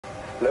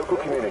Local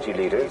community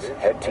leaders,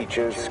 head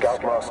teachers,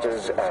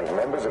 scoutmasters, and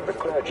members of the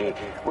clergy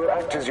will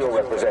act as your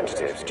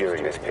representatives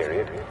during this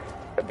period.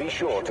 Be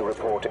sure to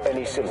report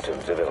any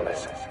symptoms of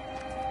illness.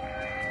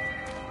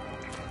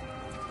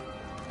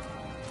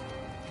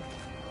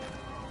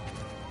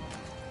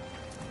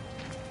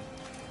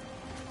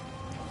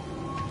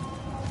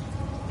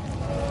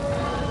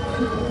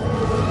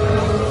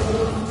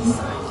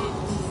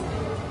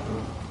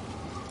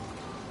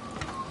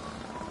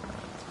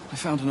 I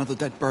found another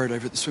dead bird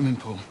over at the swimming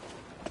pool.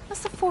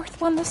 That's the fourth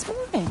one this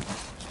morning.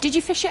 Did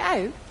you fish it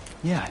out?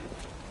 Yeah.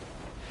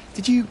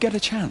 Did you get a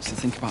chance to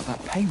think about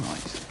that pay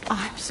rise?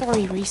 Oh, I'm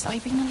sorry, Reese.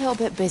 I've been a little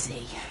bit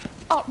busy.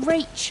 Oh,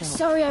 Rachel.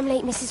 Sorry I'm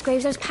late, Mrs.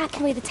 Graves. I was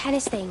packing away the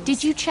tennis things.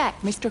 Did you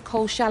check Mr.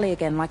 Cole Shelley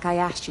again like I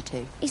asked you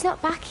to? He's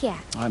not back yet.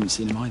 I haven't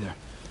seen him either.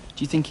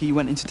 Do you think he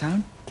went into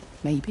town?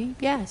 Maybe,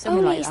 yeah,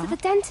 something like that. The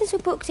Dentons were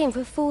booked in for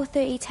a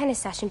 4:30 tennis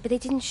session, but they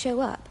didn't show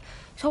up.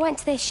 So I went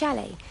to their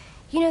chalet.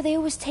 You know, they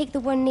always take the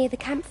one near the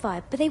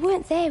campfire, but they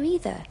weren't there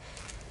either.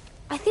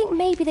 I think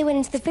maybe they went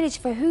into the village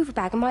for a Hoover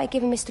bag and might have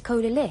given Mr.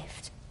 Cole a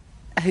lift.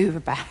 A Hoover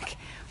bag?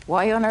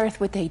 Why on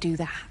earth would they do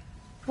that?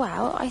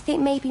 Well, I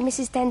think maybe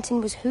Mrs. Denton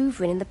was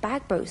hoovering and the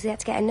bag broke, so they had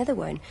to get another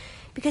one.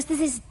 Because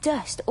there's this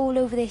dust all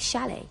over this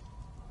chalet.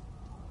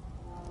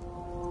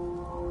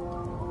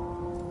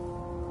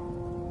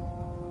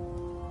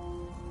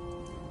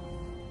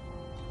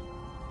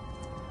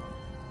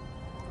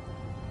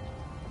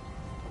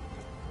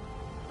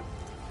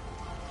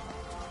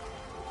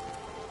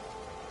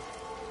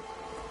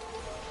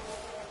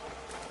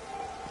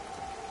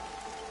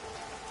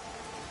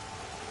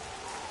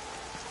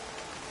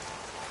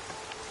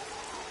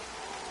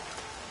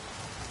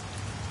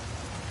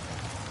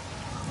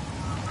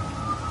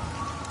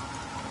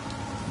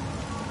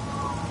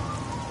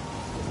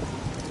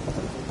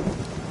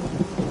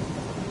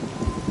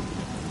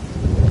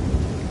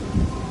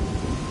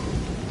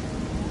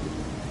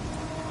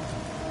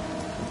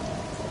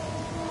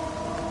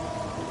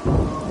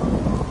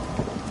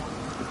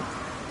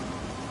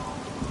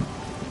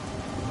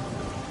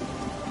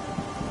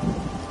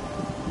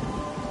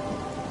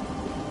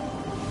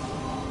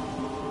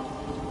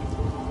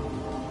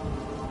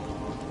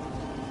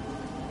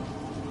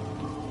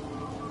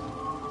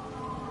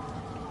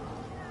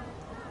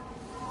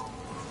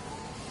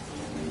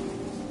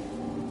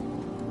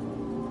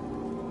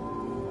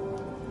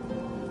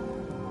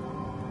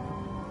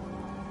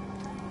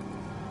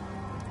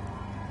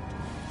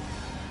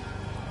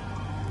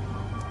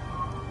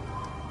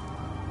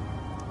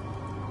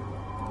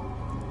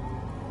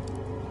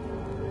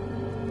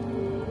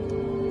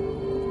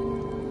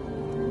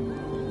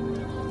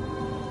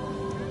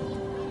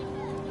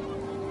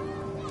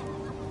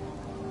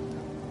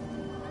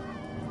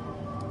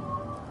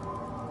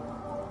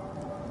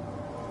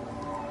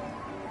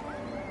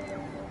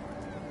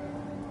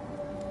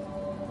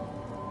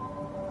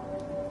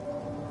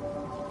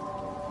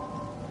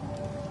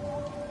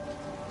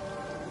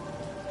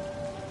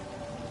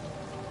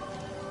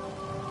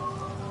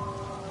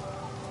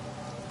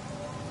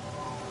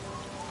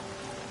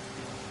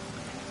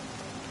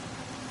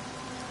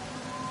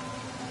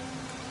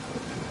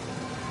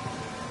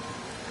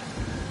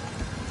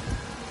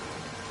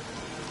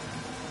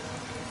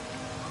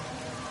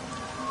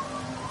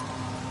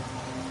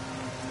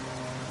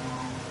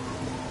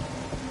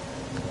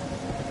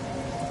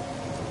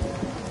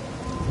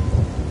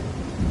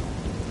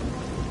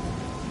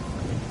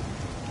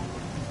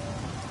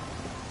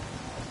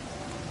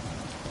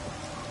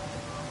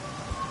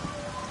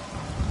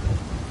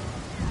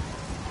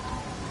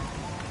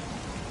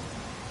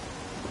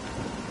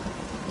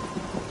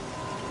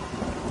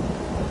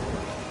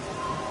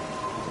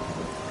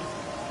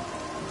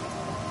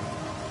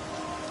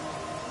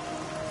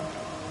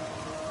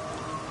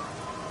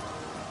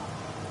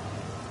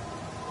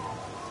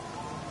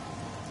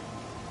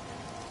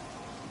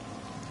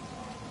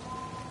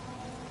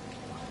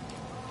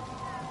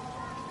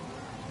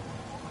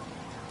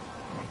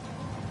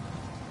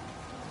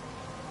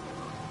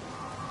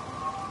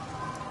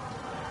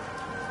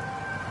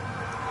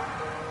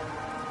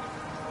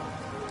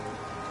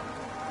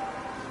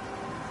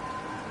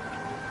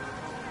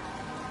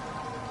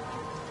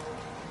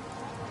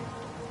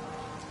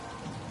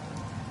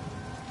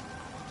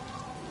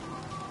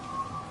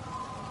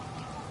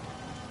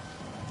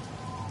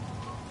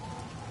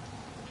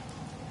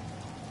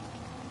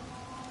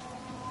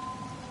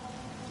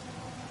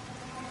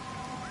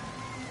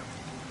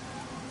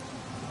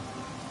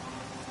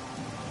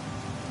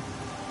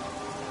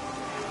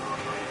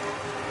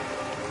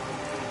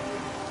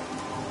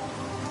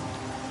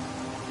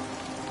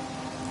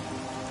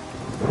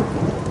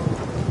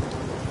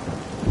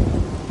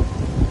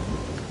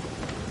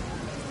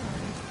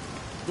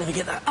 Let me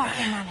get that. Oh, I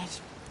can manage.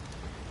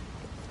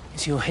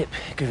 Is your hip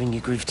giving you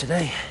grief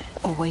today?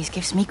 Always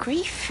gives me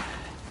grief.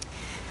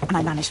 And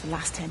I managed for the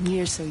last 10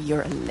 years, so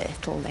you're a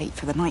little late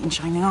for the knight in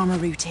shining armour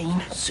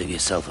routine. Sue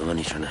yourself, I'm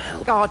only trying to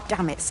help. God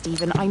damn it,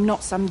 Stephen. I'm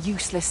not some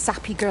useless,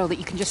 sappy girl that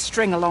you can just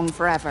string along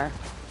forever.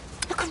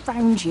 Look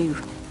around you.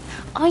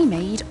 I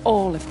made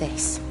all of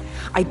this.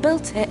 I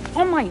built it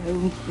on my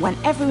own when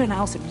everyone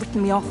else had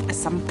written me off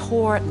as some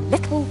poor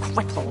little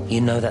cripple.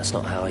 You know that's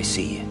not how I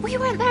see you. Well, you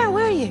weren't there,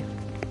 were you?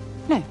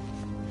 No.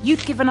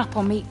 You'd given up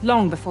on me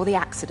long before the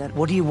accident.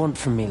 What do you want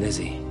from me,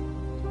 Lizzie?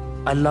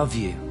 I love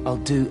you. I'll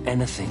do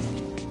anything.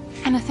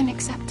 Anything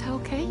except tell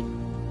Kate?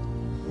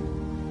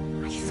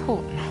 I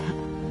thought not.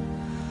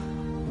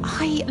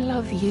 I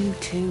love you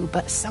too,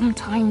 but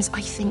sometimes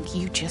I think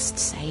you just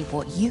say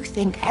what you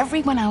think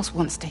everyone else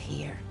wants to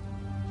hear.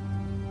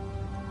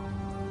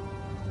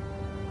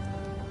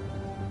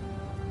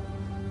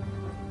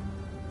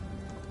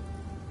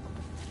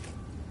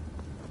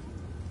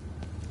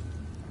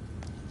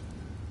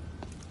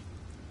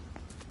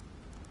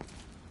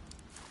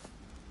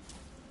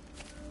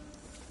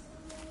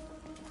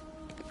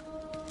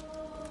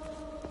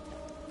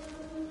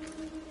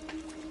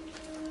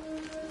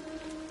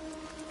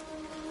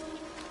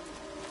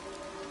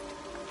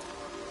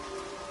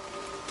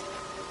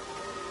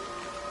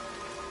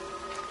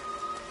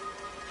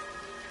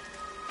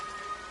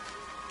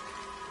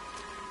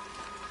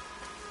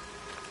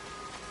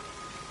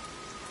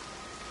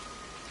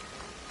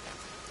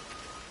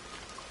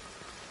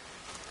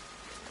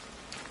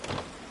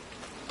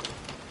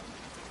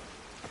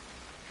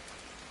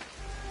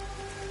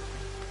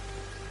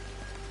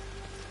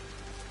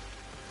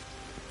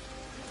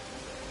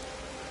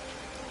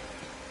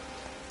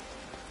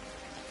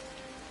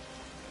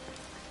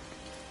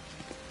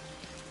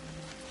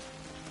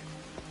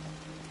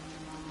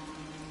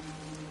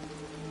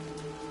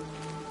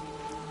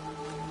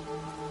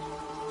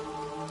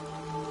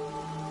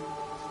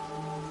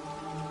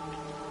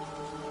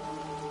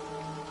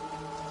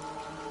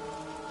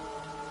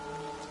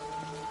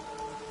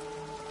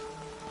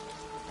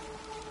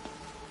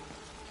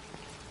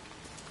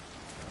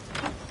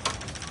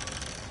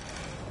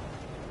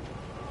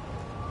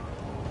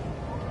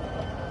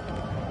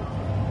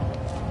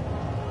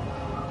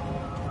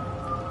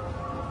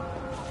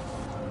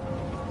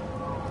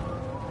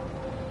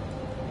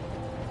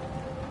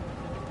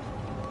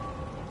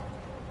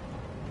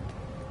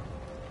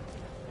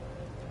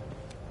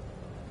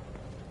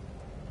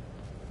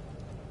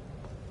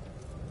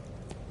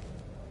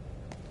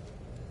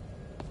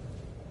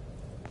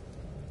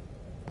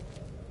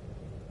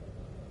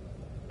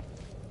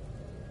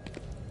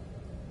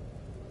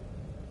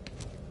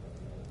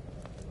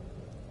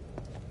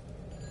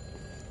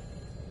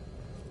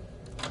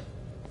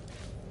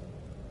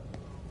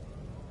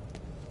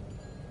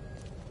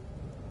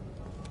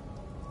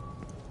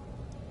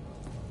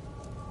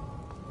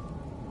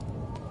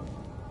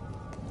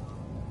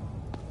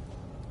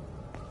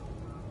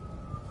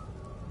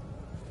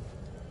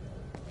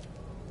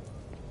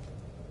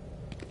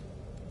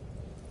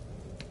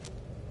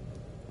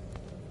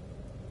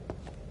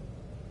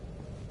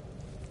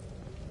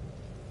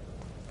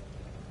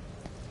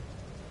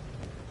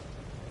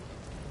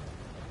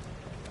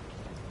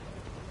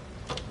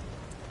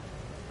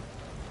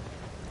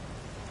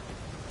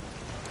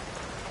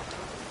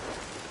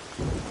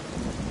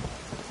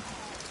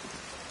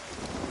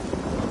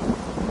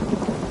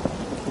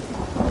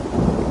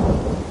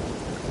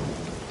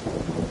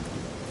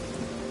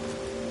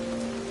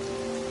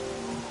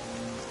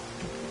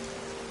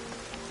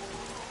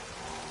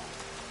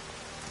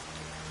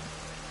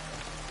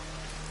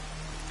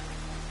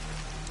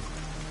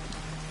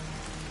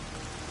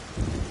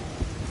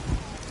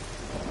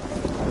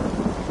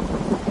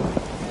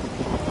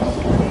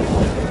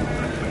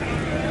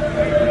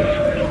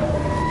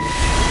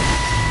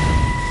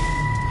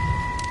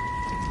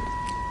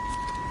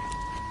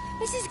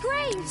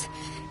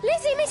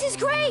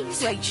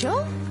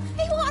 Rachel?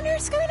 Hey, what on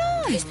earth's going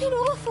on? It's been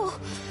awful.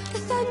 The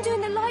thunder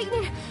and the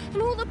lightning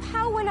and all the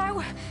power went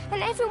out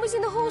and everyone was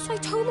in the hall, so I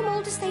told them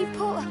all to stay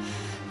put.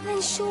 And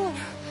then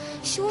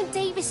Sean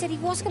Davis said he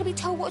wasn't going to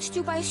be told what to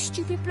do by a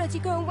stupid bloody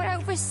girl and went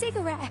out for a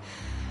cigarette.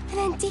 And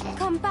then didn't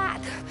come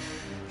back.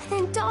 And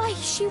then Di,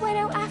 she went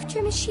out after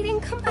him and she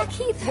didn't come back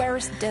either.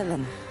 Where's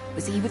Dylan?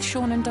 Was he with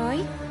Sean and Di?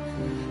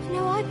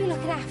 No, I'd be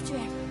looking after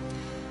him.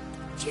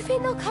 Do you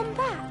think they'll come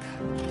back?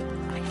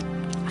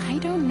 I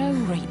don't know,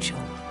 Rachel.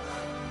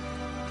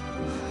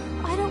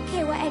 I don't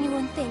care what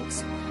anyone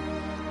thinks.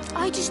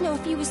 I just know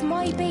if he was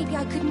my baby,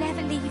 I could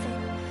never leave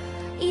him.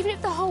 Even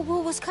if the whole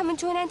world was coming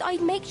to an end,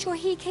 I'd make sure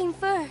he came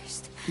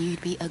first.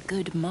 You'd be a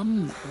good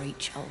mum,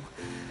 Rachel.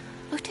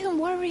 Oh, don't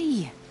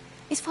worry.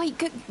 It's fine.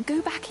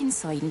 Go back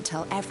inside and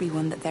tell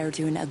everyone that they're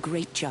doing a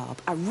great job.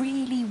 A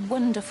really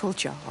wonderful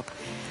job.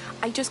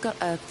 I just got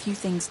a few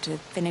things to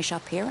finish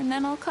up here, and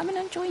then I'll come in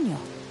and join you.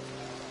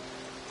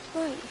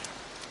 Right.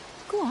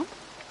 Go on.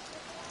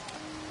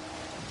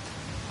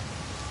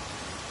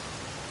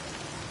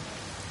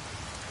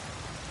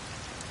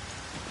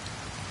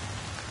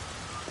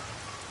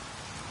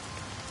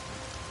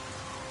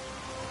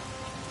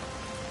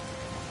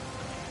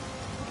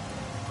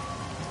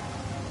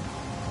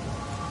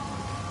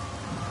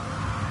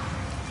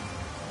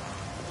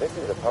 This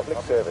is a public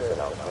service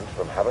announcement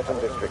from Haverton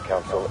District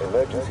Council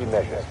Emergency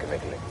Measures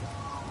Committee.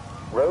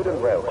 Road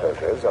and rail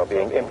closures are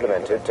being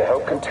implemented to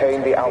help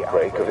contain the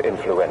outbreak of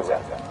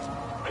influenza.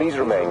 Please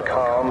remain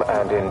calm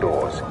and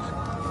indoors.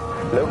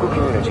 Local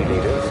community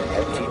leaders,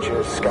 head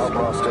teachers,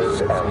 scoutmasters,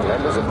 and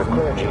members of the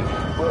clergy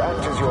will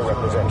act as your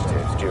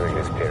representatives during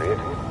this period.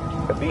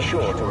 Be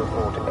sure to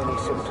report any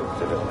symptoms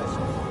of illness.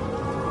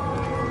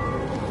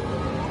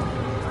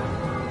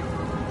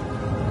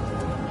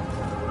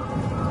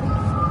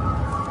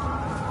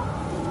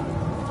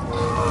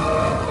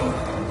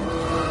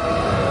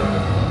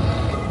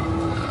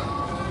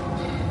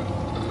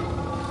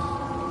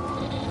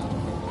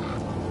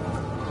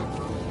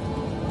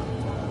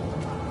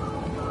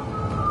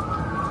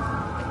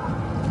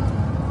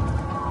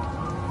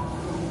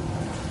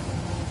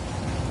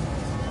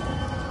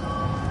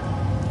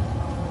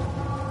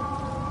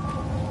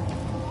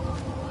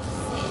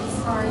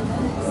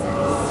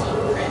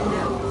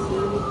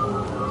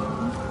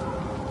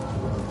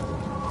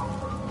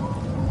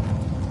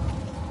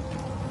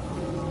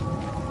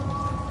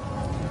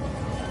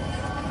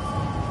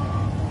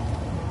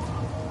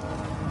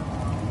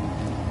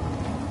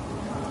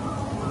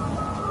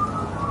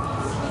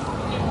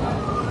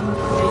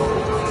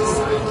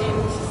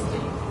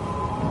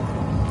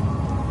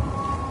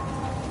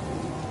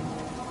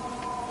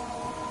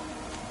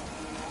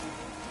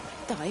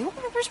 Di,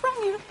 whatever's wrong?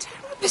 You look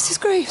terrible. Mrs.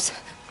 Graves.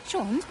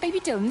 Sean, baby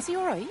Dylan's he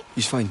all right?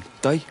 He's fine.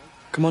 Di,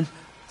 come on.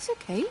 It's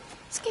okay.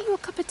 Let's get you a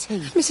cup of tea.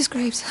 Mrs.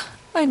 Graves,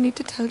 I need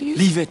to tell you.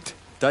 Leave it,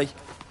 Di.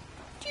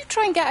 Do you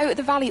try and get out of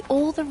the valley?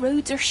 All the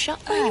roads are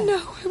shut there. I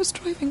know, I was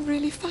driving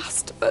really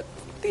fast, but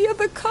the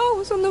other car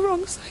was on the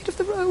wrong side of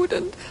the road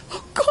and...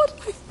 Oh, God,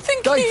 I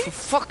think Di, he... for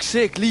fuck's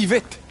sake, leave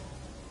it.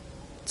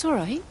 It's all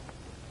right.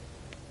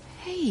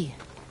 Hey,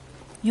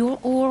 you're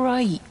all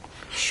right.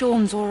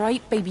 Sean's all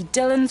right. Baby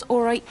Dylan's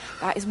all right.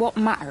 That is what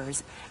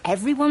matters.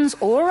 Everyone's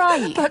all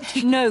right.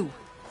 But... No.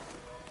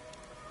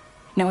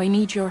 Now, I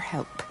need your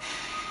help.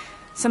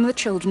 Some of the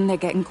children, they're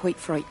getting quite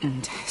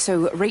frightened.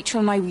 So Rachel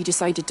and I, we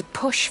decided to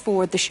push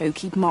forward the show,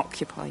 keep them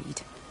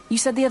occupied. You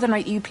said the other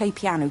night that you play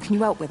piano. Can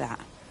you help with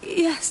that?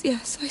 Yes,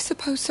 I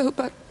suppose so,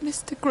 but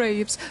Mr.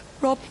 Graves,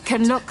 Rob...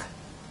 Can look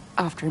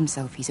after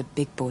himself. He's a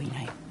big boy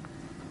now.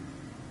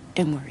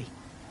 Don't worry.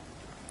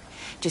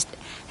 Just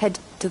head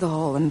to the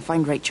hall and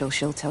find Rachel.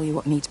 She'll tell you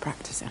what needs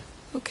practicing.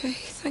 OK,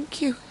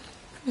 thank you,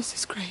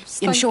 Mrs.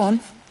 Graves. And Sean,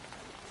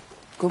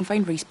 go and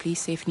find Reese, please.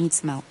 See if he needs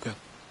some help. Yeah,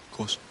 of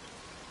course.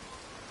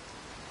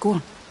 Go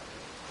on.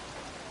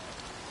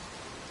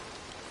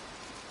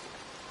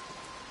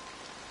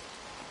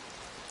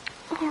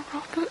 Oh,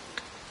 Robert.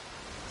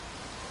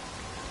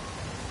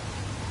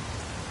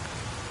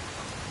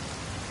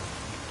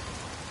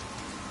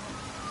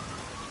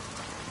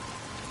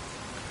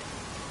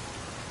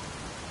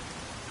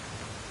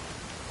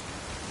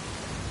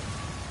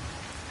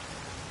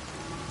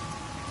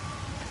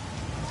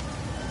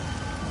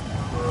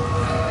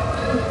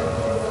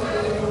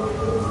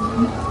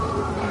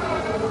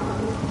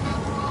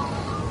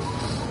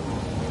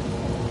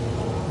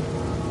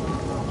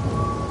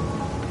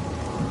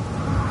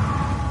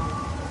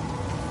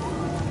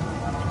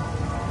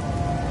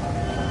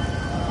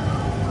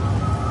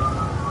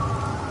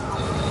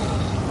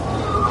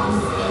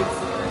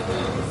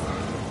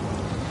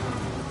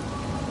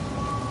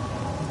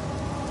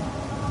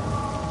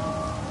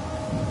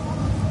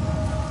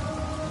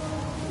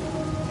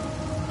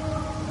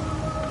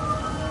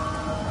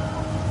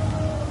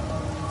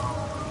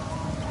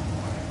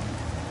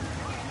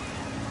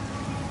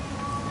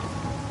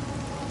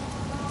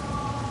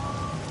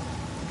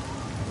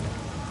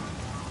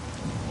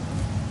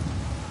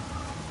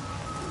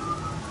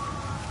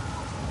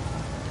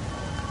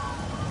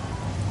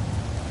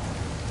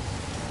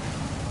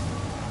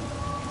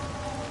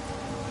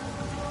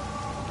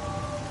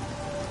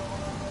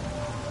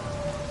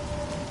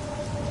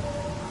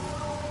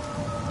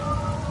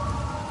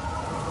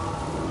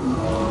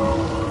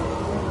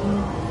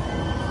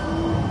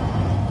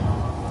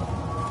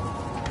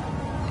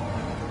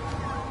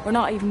 We're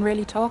not even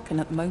really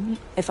talking at the moment,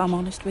 if I'm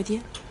honest with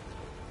you.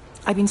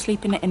 I've been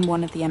sleeping in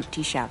one of the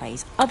empty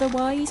chalets.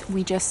 Otherwise,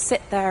 we just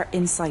sit there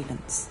in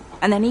silence.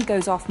 And then he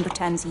goes off and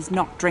pretends he's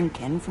not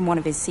drinking from one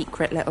of his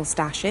secret little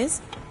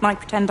stashes. And I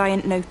pretend I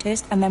ain't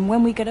noticed. And then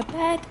when we go to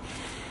bed,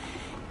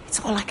 it's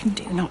all I can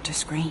do not to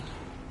scream.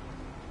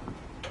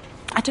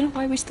 I don't know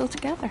why we're still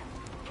together.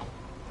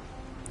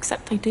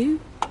 Except I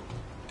do.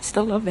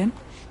 Still love him.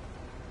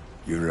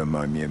 You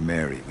remind me of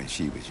Mary when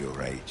she was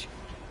your age.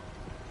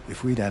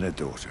 If we'd had a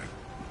daughter,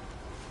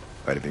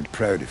 I'd have been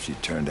proud if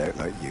she'd turned out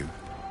like you.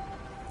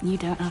 You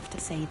don't have to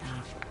say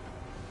that.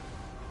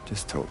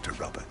 Just talk to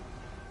Robert.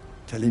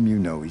 Tell him you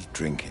know he's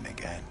drinking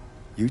again.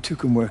 You two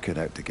can work it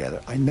out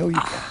together. I know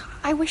you can.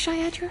 I wish I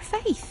had your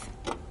faith.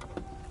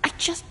 I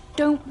just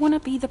don't want to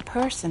be the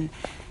person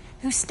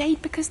who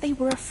stayed because they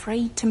were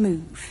afraid to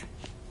move.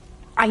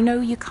 I know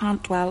you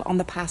can't dwell on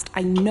the past.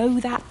 I know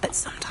that, but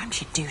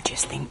sometimes you do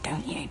just think,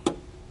 don't you?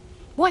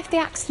 What if the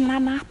accident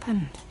hadn't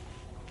happened?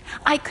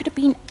 I could have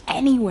been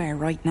anywhere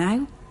right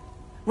now,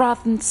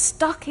 rather than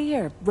stuck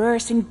here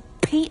rehearsing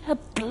Peter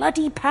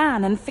Bloody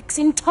Pan and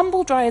fixing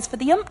tumble dryers for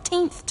the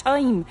umpteenth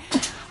time.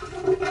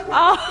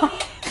 Oh!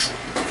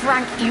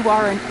 Frank, you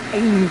are an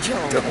angel.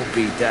 Don't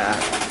be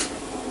daft.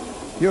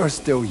 You're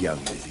still young,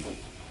 Lizzie.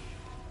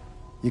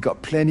 You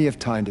got plenty of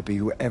time to be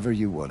whoever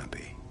you want to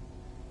be.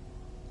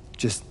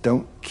 Just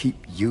don't keep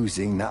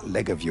using that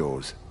leg of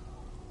yours,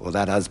 or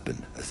that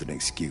husband, as an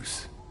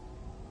excuse.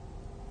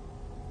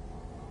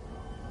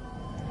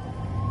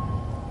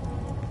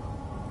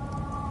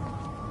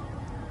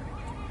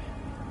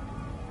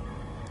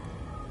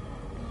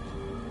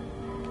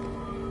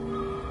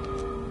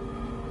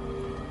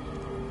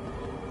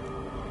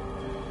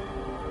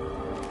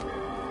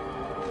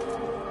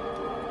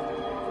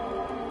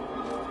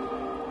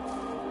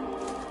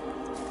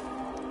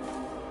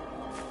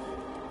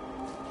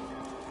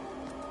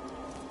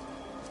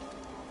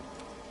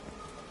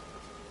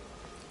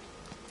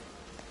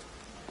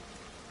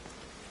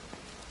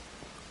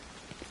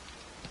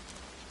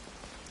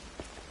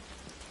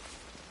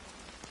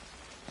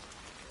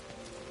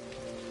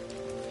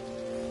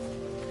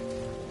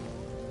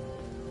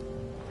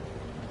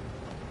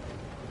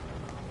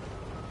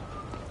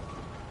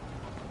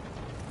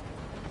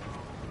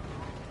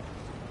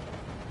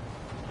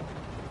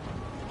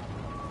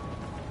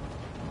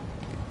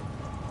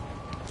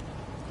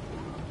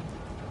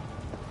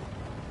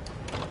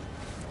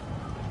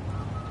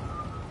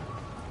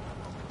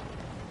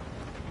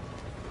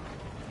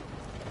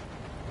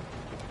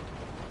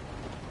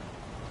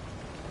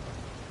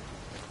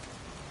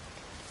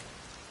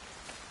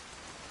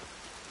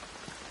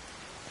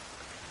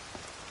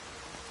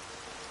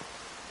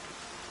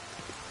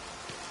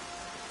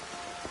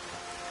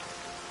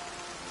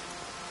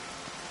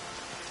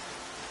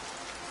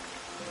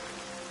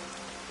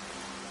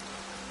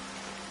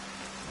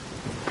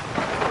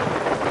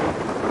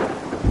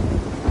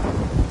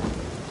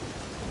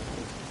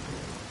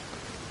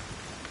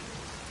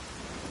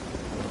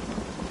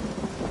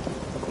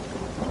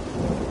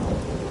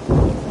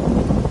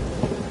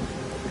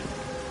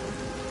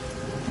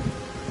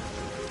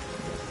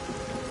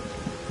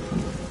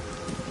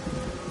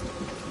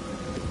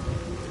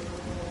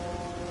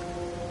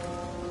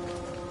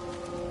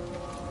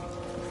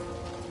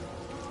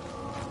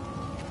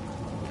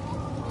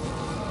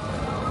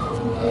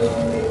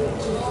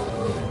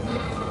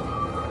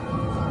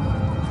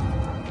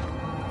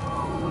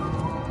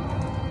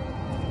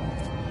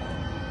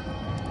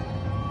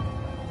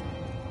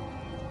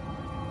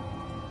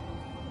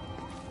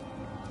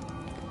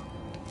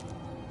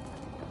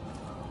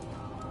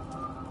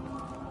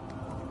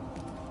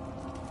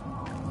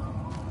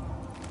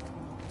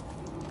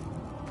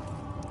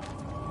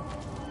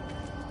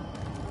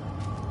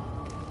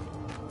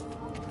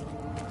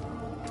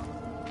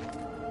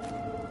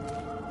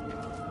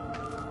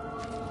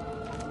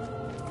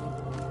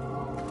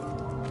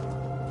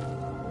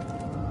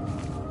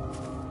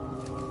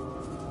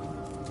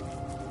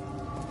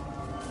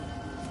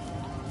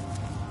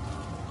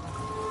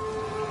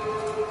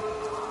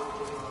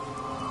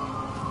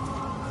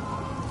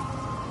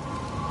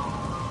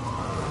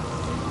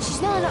 She's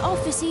not in her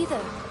office either.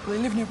 Well, they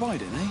live nearby,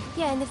 don't they?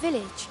 Yeah, in the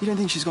village. You don't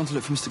think she's gone to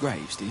look for Mr.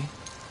 Graves, do you?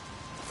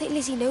 I think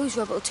Lizzie knows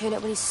Robert will turn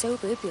up when he's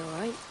sober. He'll be all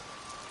right.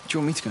 Do you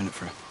want me to go and look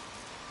for her?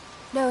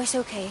 No, it's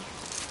okay.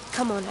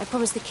 Come on, I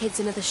promised the kids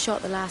another shot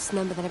at the last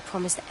number, then I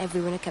promised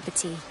everyone a cup of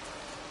tea.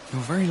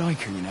 You're very like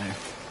her, you know.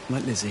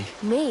 Like Lizzie.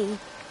 Me?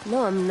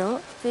 No, I'm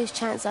not. First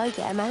chance I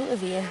get, I'm out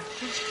of here.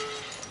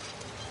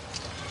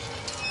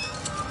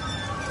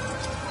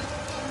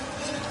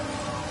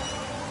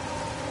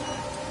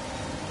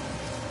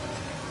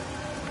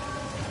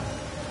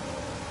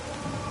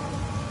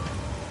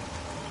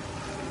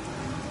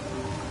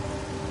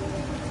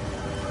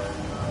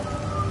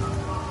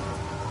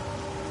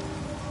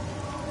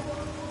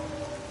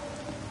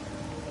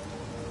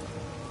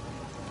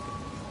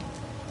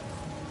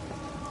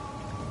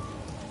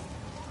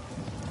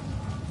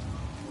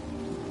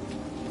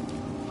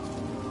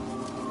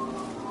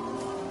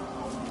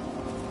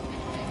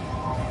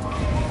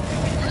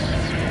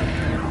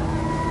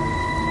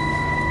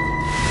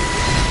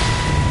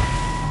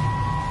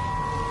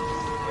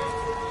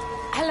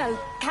 Hello,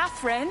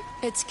 Catherine.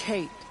 It's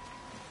Kate.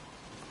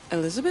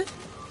 Elizabeth?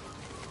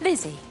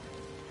 Lizzie.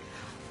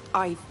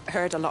 I've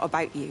heard a lot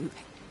about you.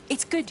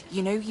 It's good,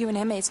 you know, you and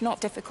him. It's not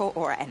difficult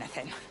or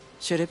anything.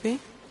 Should it be?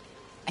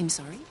 I'm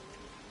sorry?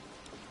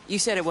 You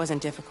said it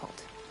wasn't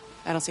difficult.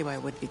 I don't see why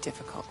it would be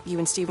difficult. You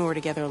and Stephen were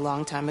together a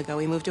long time ago.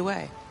 He moved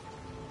away.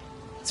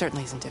 It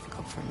certainly isn't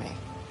difficult for me.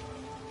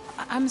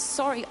 I'm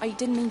sorry. I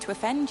didn't mean to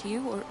offend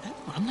you or...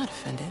 I'm not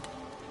offended.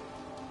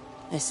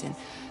 Listen,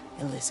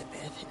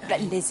 Elizabeth...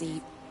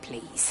 Lizzie,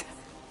 please.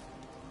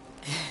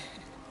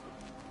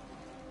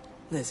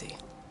 Lizzie.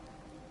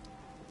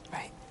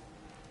 Right.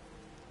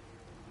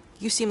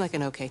 You seem like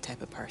an okay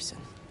type of person.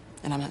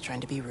 And I'm not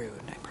trying to be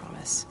rude, I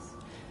promise.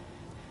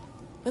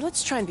 But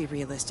let's try and be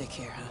realistic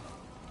here, huh?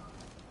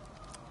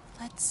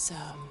 Let's,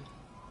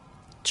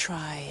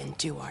 try and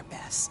do our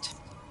best.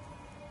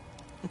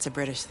 It's a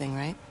British thing,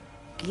 right?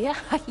 Yeah,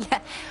 yeah.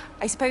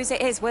 I suppose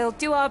it is. We'll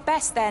do our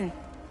best then.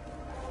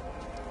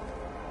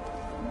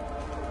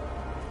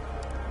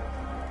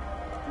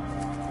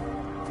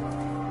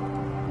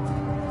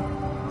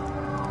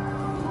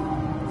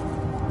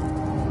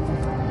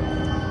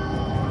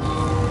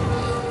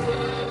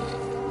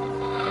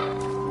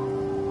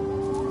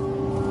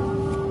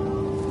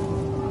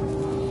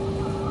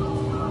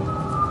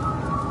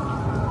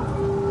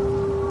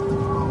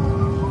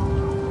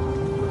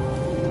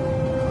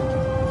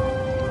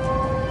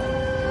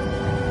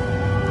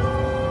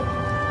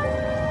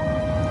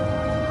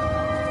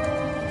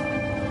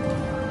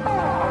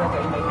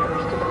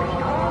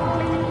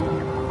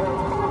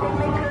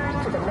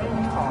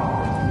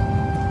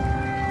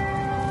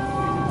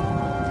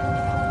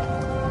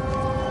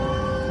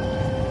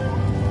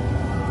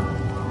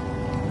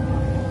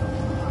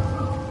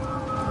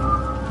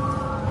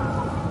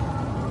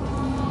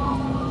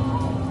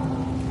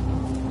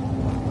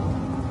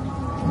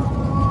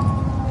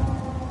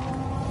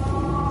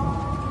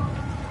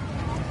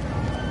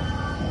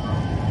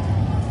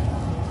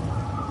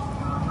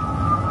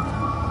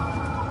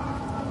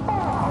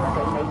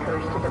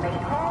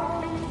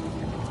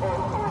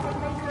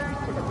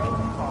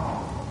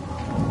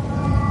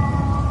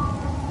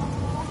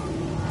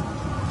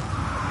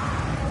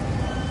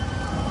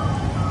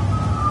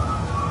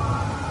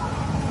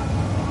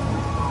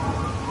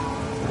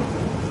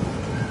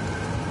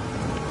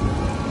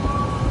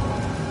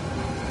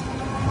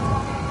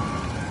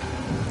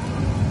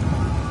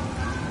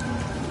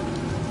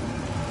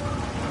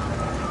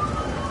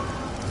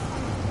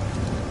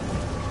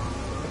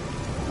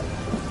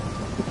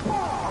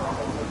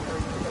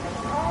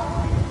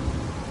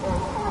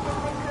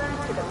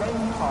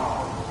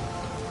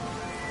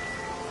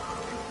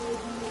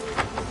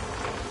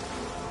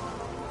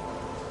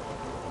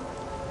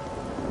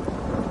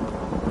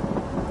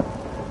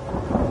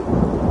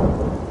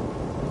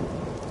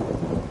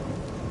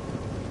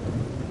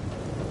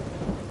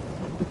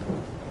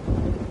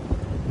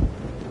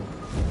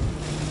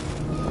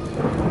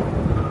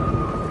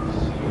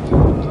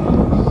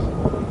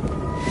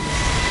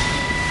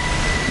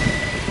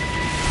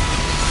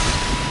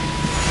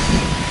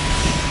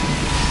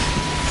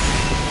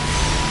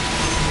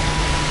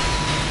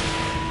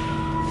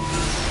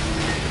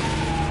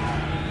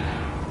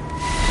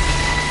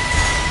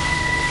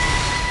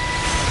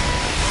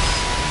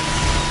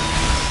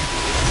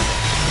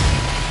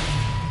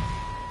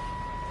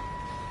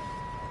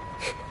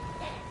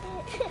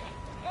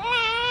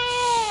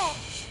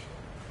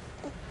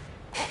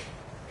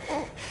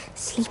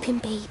 Sleeping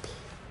baby.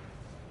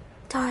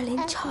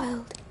 Darling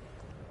child.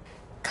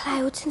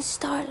 Clouds and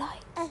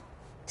starlight.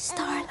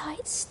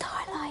 Starlight,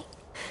 starlight.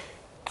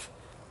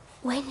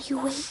 When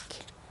you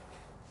wake,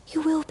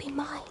 you will be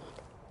mine.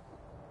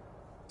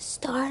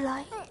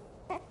 Starlight.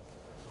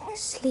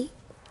 Sleep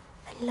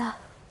and love.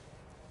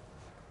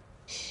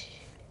 Shh.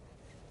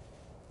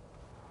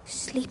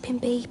 Sleeping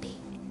baby.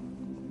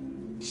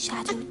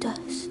 Shadow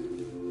dust.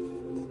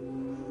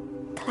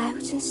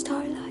 Clouds and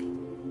starlight.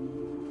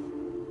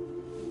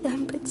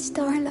 Numbered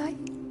starlight.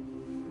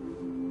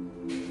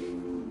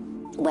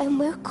 When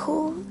we're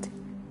called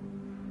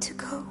to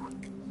go,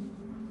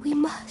 we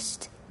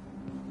must.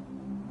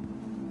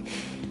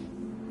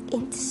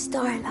 Into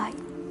starlight.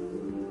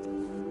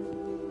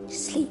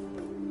 Sleep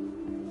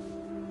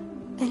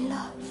and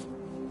love.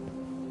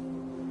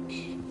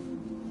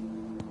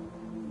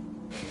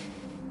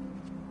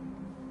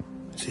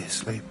 Is he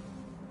asleep?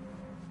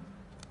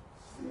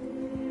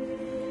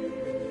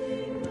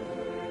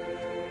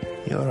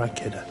 You all right,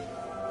 kiddo?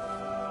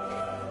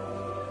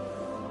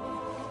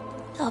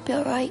 I'll be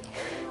all right.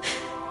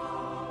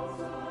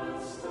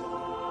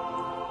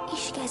 You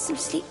should get some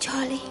sleep,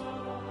 Charlie.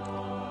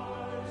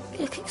 You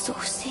look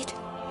exhausted.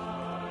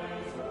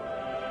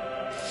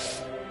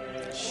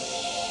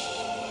 Shh.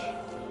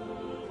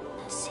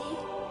 That's it.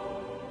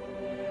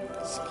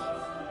 Sleep.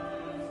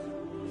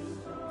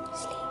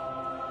 Sleep.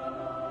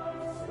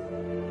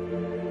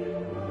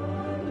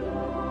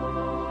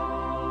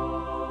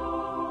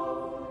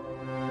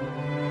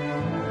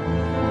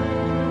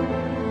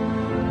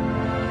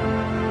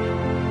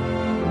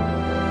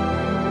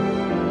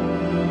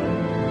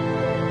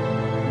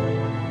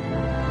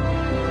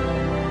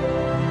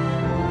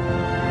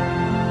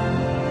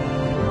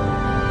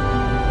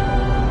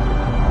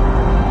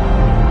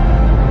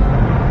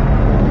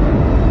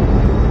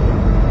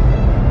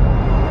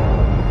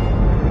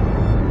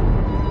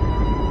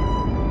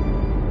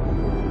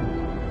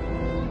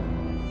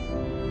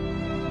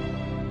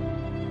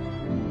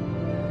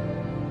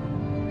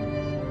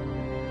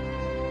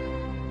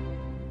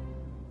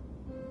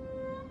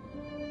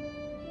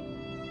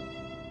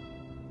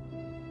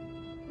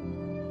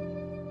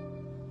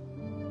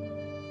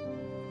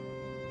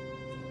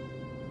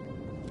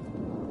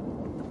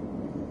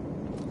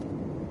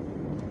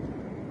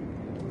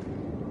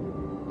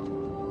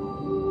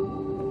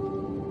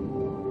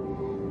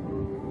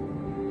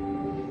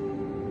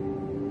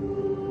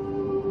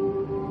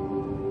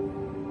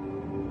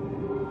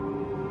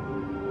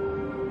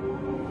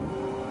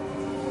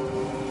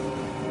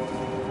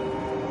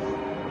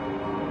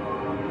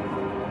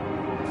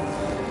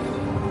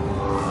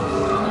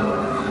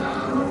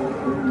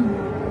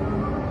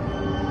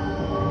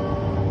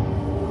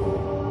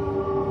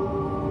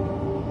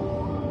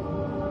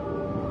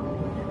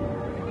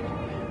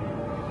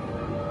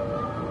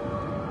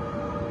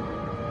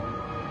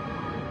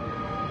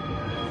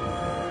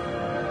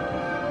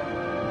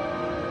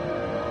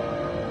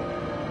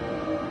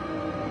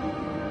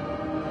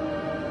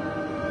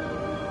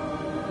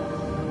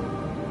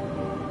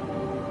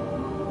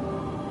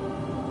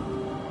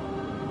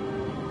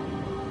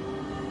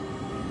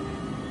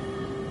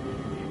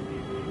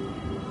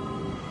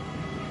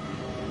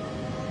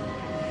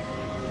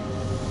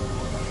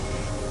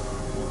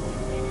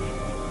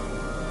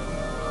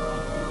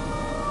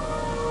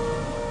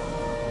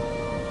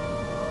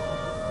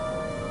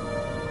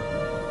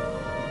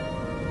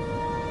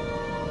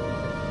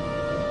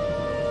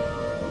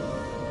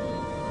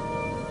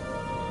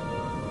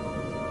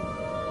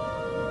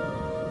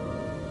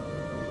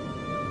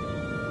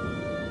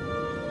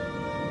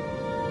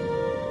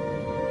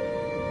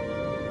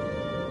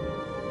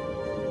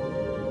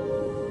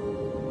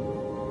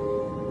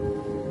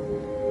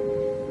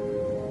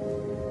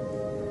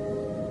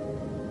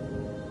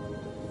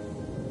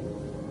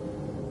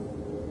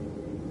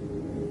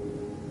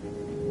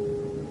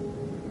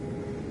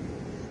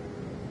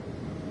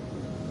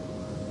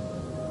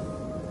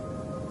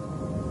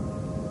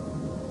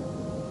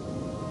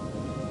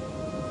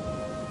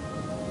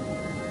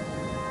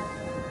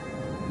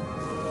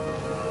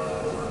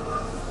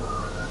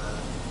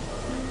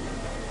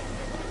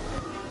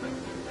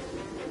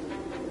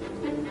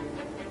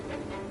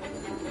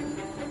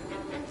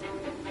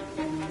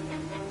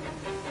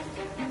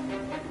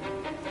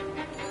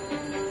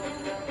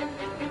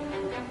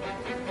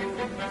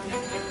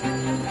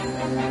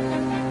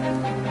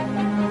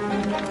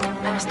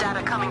 There's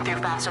data coming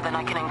through faster than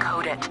I can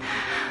encode it.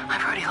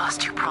 I've already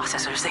lost 2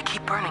 processors. They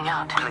keep burning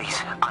out.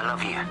 Please, I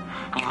love you.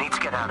 You need to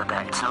get out of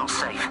there. It's not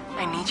safe.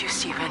 I need you,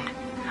 Stephen.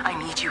 I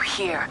need you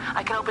here.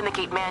 I can open the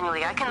gate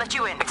manually. I can let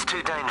you in. It's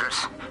too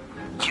dangerous.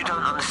 You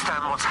don't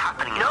understand what's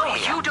happening No, out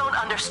here. you don't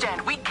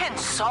understand. We can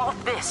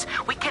solve this.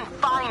 We can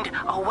find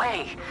a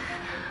way.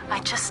 I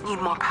just need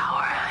more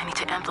power. I need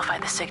to amplify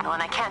the signal,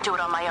 and I can't do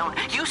it on my own.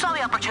 You saw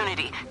the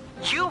opportunity.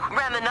 You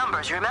ran the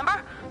numbers, you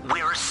remember?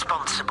 We're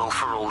responsible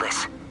for all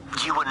this.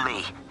 You and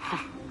me.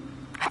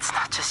 It's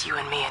not just you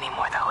and me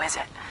anymore, though, is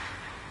it?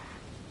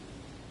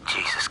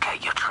 Jesus,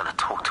 Kate, you're trying to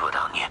talk to it,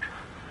 aren't you?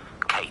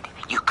 Kate,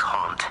 you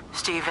can't.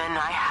 Stephen,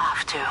 I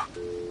have to.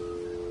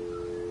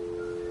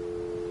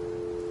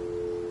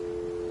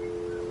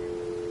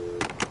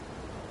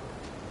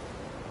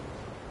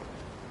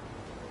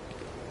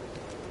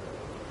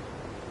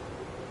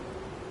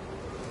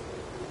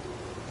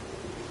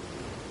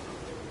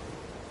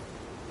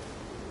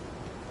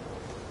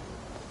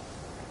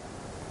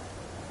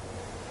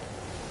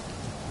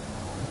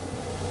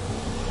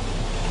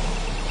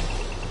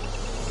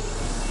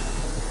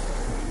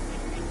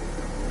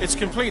 It's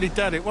completely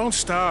dead. It won't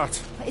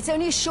start. It's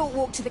only a short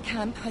walk to the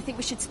camp. I think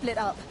we should split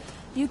up.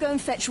 You go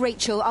and fetch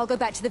Rachel. I'll go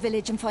back to the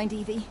village and find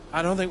Evie.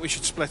 I don't think we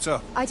should split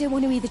up. I don't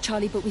want to either,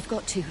 Charlie, but we've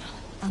got to.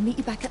 I'll meet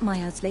you back at my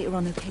house later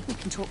on, okay? We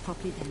can talk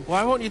properly then.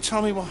 Why won't you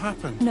tell me what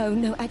happened?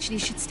 No, actually, you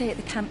should stay at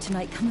the camp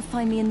tonight. Come and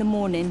find me in the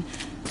morning.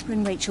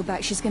 Bring Rachel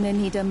back. She's going to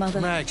need her mother.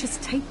 Meg.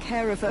 Just take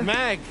care of her.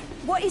 Meg!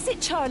 What is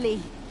it,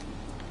 Charlie?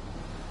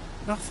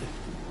 Nothing.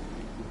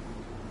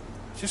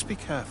 Just be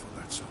careful,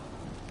 that's all.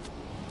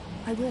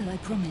 I will, I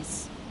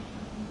promise.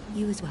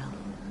 You as well.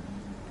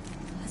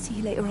 I'll see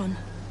you later on.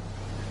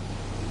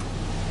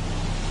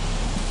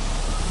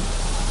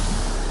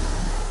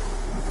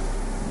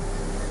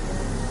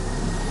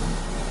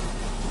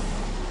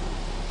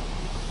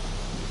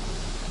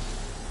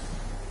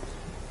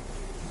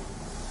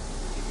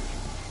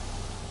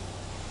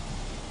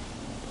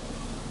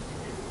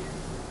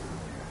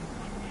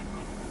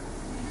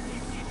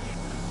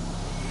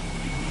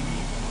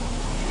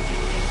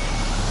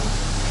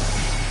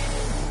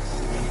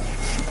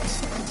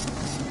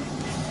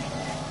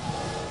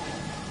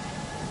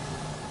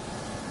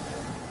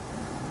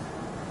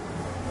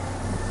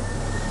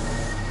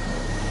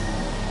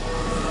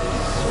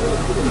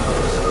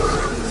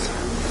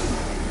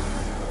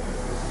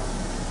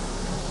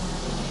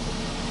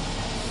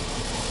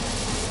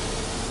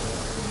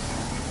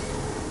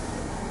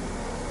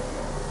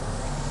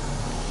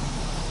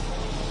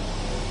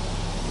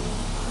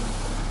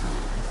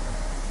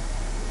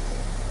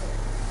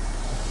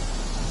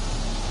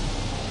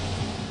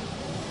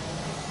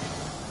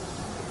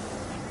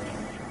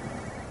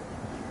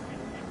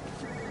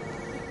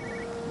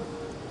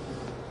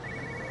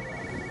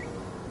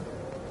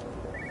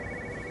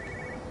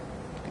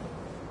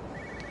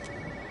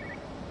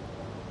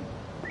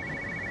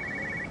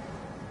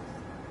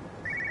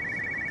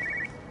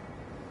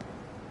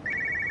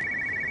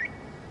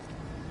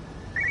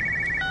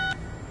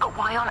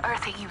 Why on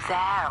earth are you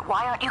there?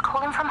 Why aren't you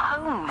calling from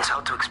home? It's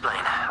hard to explain.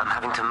 I'm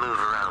having to move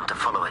around to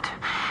follow it.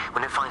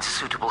 When it finds a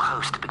suitable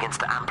host, it begins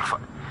to amplify...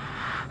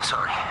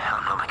 Sorry,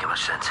 I'm not making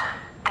much sense.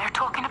 They're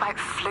talking about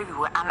flu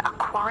and a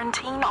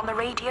quarantine on the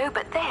radio,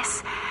 but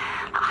this...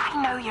 I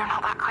know you're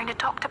not that kind of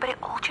doctor, but it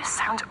all just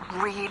sounds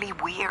really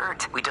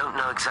weird. We don't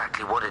know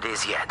exactly what it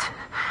is yet,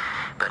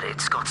 but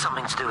it's got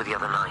something to do with the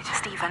other night.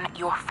 Stephen,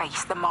 your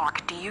face, the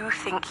mark. Do you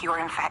think you're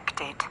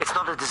infected? It's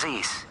not a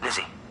disease,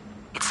 Lizzie.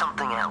 It's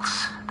something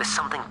else. There's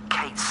something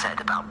Kate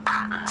said about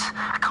patterns.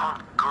 I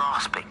can't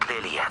grasp it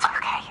clearly yet.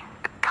 Okay,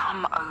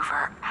 come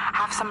over.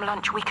 Have some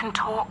lunch. We can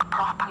talk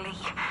properly.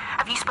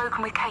 Have you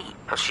spoken with Kate?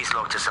 Oh, she's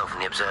locked herself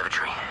in the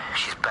observatory.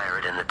 She's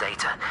buried in the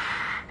data.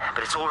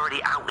 But it's already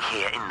out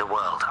here in the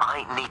world.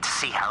 I need to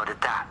see how it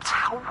adapts.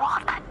 How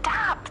what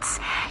adapts?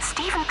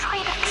 Stephen, try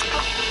to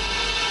explain.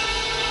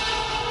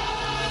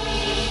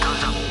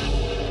 Time's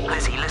up.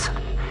 Lizzie, listen.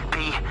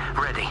 Be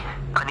ready.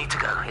 I need to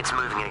go. It's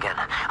moving again.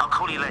 I'll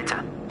call you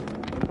later.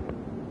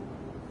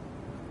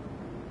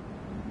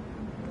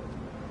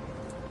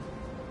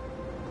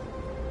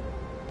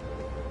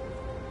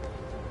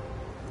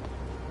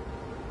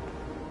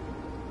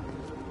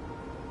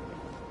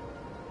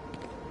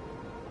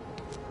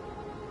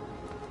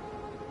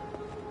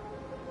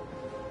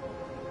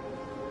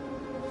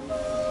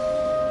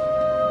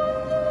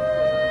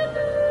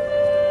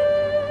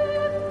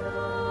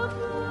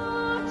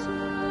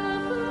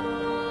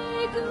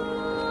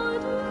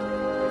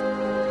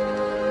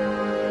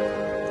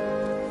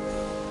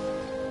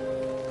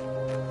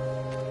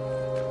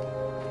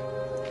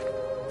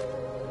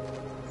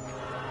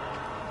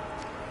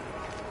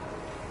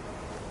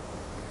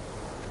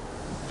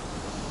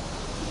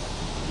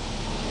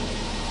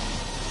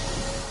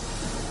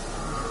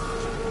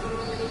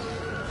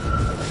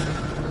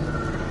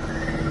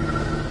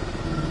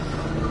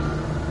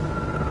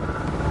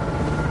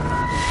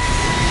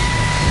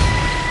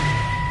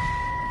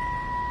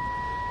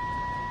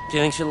 Do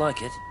you think she'll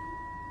like it?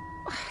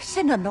 It's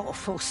in an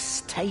awful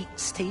state,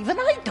 Stephen.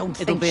 I don't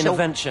think It'll be an she'll...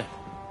 adventure.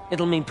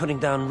 It'll mean putting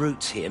down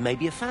roots here,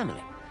 maybe a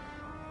family.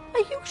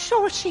 Are you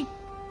sure she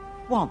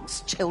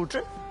wants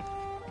children?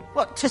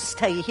 What, to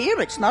stay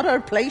here? It's not her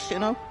place, you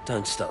know.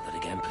 Don't start that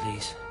again,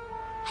 please.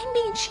 I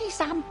mean,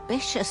 she's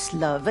ambitious,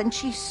 love, and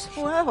she's,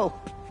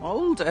 well,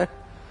 older.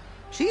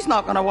 She's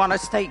not going to want to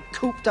stay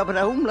cooped up at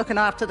home looking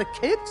after the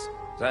kids.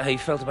 Is that how you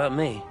felt about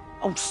me?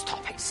 Oh,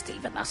 stop it,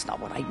 Stephen. That's not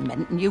what I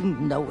meant, and you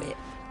know it.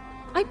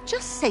 I'm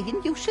just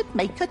saying you should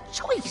make a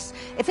choice.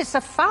 If it's a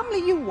family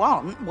you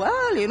want,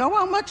 well, you know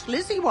how much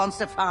Lizzie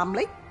wants a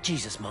family.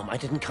 Jesus, Mum, I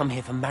didn't come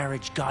here for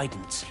marriage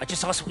guidance. I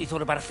just asked what you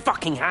thought about a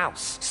fucking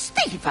house.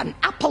 Stephen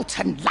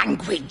Appleton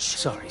language!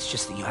 Sorry, it's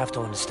just that you have to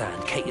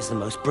understand. Kate is the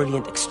most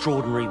brilliant,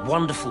 extraordinary,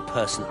 wonderful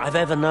person I've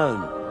ever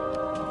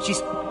known. She's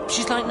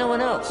like no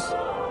one else.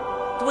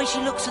 The way she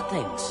looks at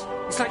things.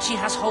 It's like she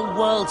has whole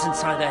worlds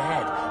inside her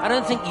head. I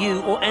don't think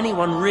you or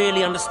anyone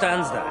really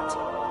understands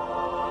that.